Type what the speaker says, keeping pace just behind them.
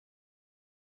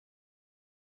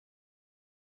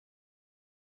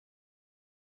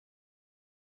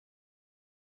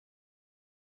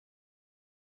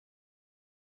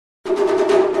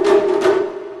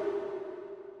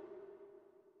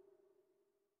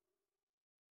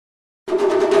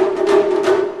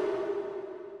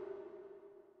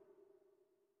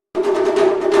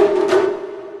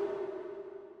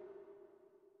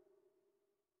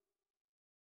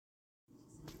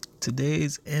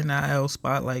Today's NIL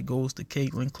Spotlight goes to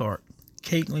Caitlin Clark.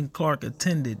 Caitlin Clark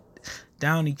attended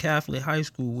Downey Catholic High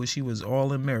School where she was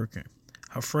All-American.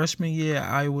 Her freshman year at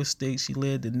Iowa State, she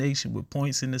led the nation with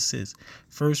points and assists,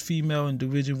 first female in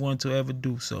Division I to ever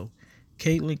do so.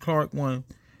 Caitlin Clark won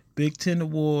Big Ten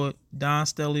Award, Don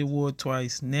Stelly Award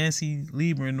twice, Nancy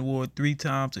Lieberman Award 3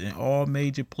 times, and all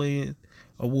major player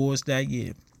awards that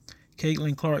year.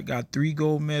 Caitlin Clark got 3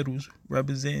 gold medals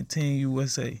representing Team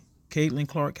USA. Caitlin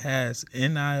Clark has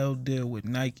NIL deal with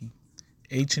Nike,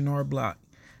 H&R Block,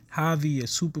 Hy-Vee, a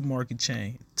supermarket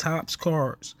chain, Topps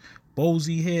Cars,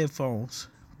 Bose Headphones,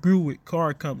 Buick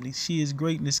Car Company, She Is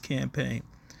Greatness Campaign,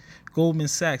 Goldman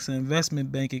Sachs, an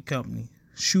investment banking company,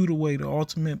 Shoot Away, the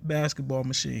ultimate basketball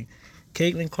machine.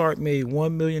 Caitlin Clark made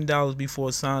 $1 million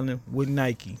before signing with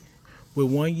Nike.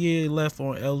 With 1 year left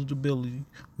on eligibility,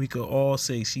 we could all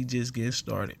say she just getting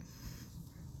started.